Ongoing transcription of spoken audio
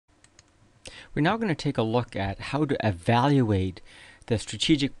We're now going to take a look at how to evaluate the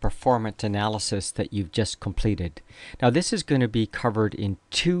strategic performance analysis that you've just completed. Now this is going to be covered in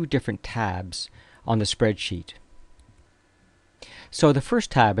two different tabs on the spreadsheet. So the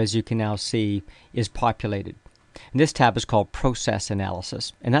first tab, as you can now see, is populated. And this tab is called Process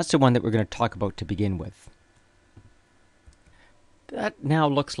Analysis, and that's the one that we're going to talk about to begin with. That now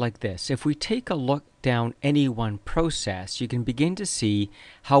looks like this. If we take a look down any one process, you can begin to see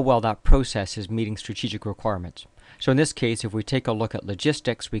how well that process is meeting strategic requirements. So in this case, if we take a look at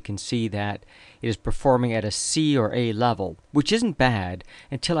logistics, we can see that it is performing at a C or A level, which isn't bad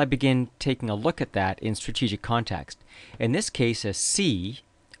until I begin taking a look at that in strategic context. In this case, a C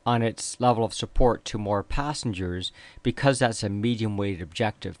on its level of support to more passengers, because that's a medium-weighted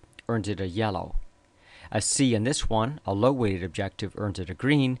objective, earns it a yellow. A C on this one, a low-weighted objective, earns it a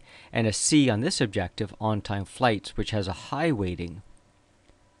green, and a C on this objective, on-time flights, which has a high weighting,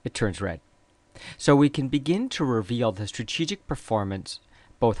 it turns red. So we can begin to reveal the strategic performance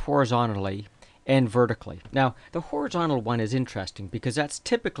both horizontally and vertically. Now, the horizontal one is interesting because that's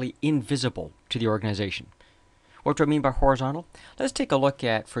typically invisible to the organization. What do I mean by horizontal? Let's take a look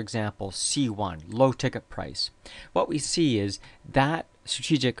at, for example, C1, low ticket price. What we see is that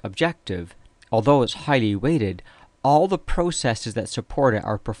strategic objective, although it's highly weighted, all the processes that support it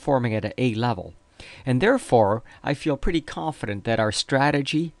are performing at an A level. And therefore, I feel pretty confident that our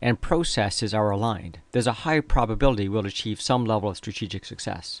strategy and processes are aligned. There's a high probability we'll achieve some level of strategic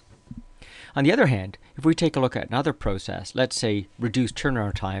success. On the other hand, if we take a look at another process, let's say reduced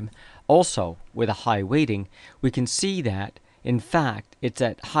turnaround time, also with a high weighting, we can see that, in fact, it's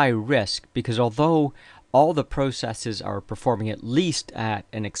at high risk because although all the processes are performing at least at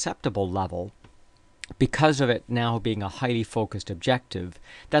an acceptable level, because of it now being a highly focused objective,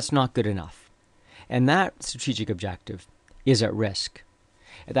 that's not good enough. And that strategic objective is at risk.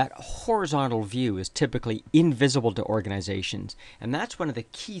 That horizontal view is typically invisible to organizations, and that's one of the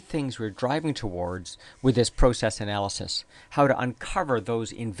key things we're driving towards with this process analysis, how to uncover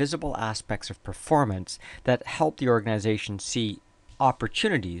those invisible aspects of performance that help the organization see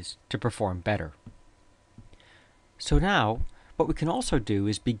opportunities to perform better. So now, what we can also do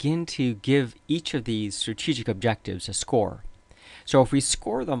is begin to give each of these strategic objectives a score. So if we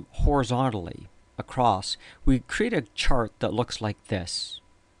score them horizontally across, we create a chart that looks like this.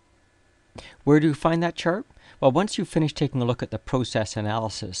 Where do you find that chart? Well, once you finish taking a look at the process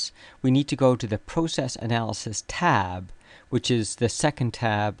analysis, we need to go to the process analysis tab, which is the second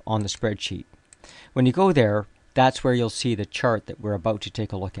tab on the spreadsheet. When you go there, that's where you'll see the chart that we're about to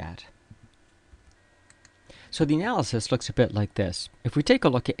take a look at. So the analysis looks a bit like this. If we take a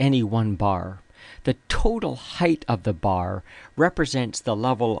look at any one bar, the total height of the bar represents the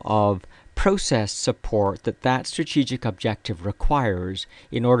level of process support that that strategic objective requires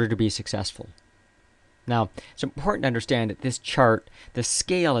in order to be successful. Now, it's important to understand that this chart, the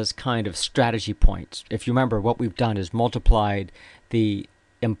scale is kind of strategy points. If you remember, what we've done is multiplied the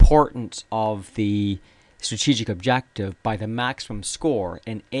importance of the strategic objective by the maximum score,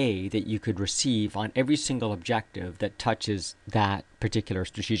 an A, that you could receive on every single objective that touches that particular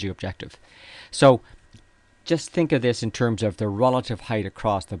strategic objective. So just think of this in terms of the relative height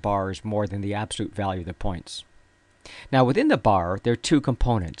across the bars more than the absolute value of the points. Now within the bar, there are two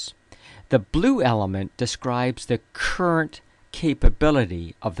components. The blue element describes the current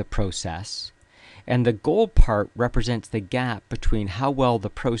capability of the process, and the gold part represents the gap between how well the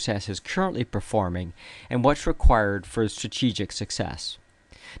process is currently performing and what's required for strategic success.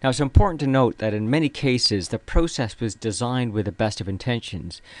 Now it's important to note that in many cases the process was designed with the best of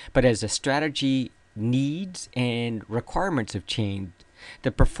intentions, but as the strategy needs and requirements have changed,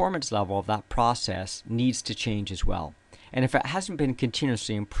 the performance level of that process needs to change as well. And if it hasn't been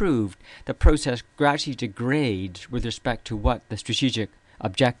continuously improved, the process gradually degrades with respect to what the strategic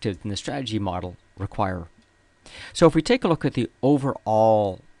objectives in the strategy model require. So if we take a look at the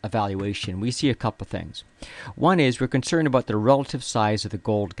overall evaluation, we see a couple of things. One is we're concerned about the relative size of the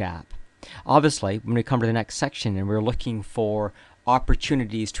gold gap. Obviously, when we come to the next section and we're looking for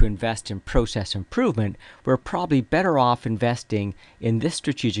opportunities to invest in process improvement, we're probably better off investing in this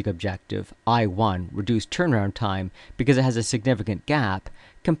strategic objective, I1, reduced turnaround time, because it has a significant gap,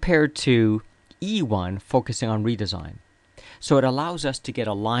 compared to E1, focusing on redesign. So it allows us to get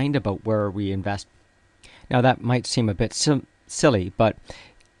aligned about where we invest. Now that might seem a bit silly, but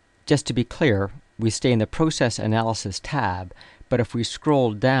just to be clear, we stay in the process analysis tab, but if we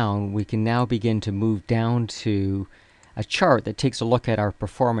scroll down, we can now begin to move down to a chart that takes a look at our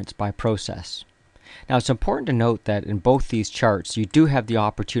performance by process. Now it's important to note that in both these charts you do have the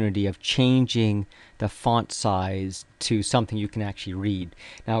opportunity of changing the font size to something you can actually read.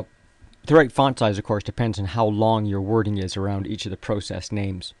 Now The right font size, of course, depends on how long your wording is around each of the process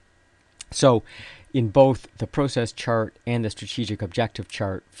names. So in both the process chart and the strategic objective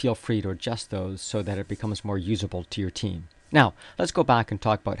chart, feel free to adjust those so that it becomes more usable to your team. Now, let's go back and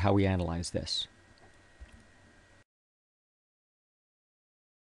talk about how we analyze this.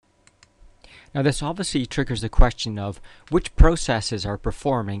 Now, this obviously triggers the question of which processes are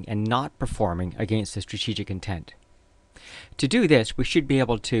performing and not performing against the strategic intent. To do this, we should be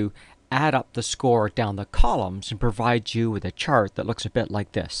able to add up the score down the columns and provide you with a chart that looks a bit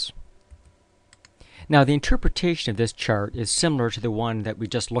like this. Now, the interpretation of this chart is similar to the one that we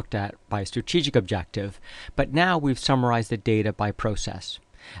just looked at by strategic objective, but now we've summarized the data by process.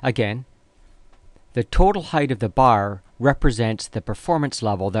 Again, the total height of the bar represents the performance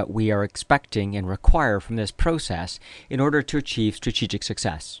level that we are expecting and require from this process in order to achieve strategic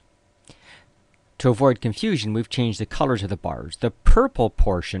success. To avoid confusion, we've changed the colors of the bars. The purple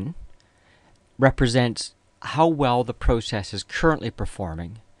portion represents how well the process is currently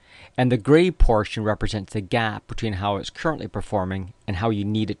performing, and the gray portion represents the gap between how it's currently performing and how you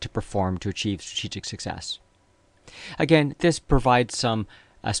need it to perform to achieve strategic success. Again, this provides some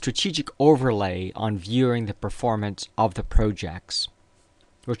strategic overlay on viewing the performance of the projects,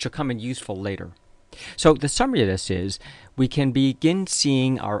 which will come in useful later. So the summary of this is we can begin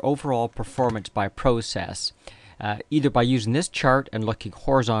seeing our overall performance by process either by using this chart and looking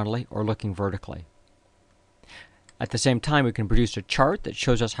horizontally or looking vertically. At the same time, we can produce a chart that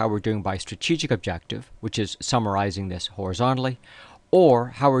shows us how we're doing by strategic objective, which is summarizing this horizontally, or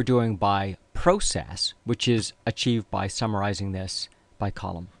how we're doing by process, which is achieved by summarizing this by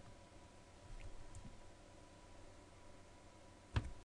column.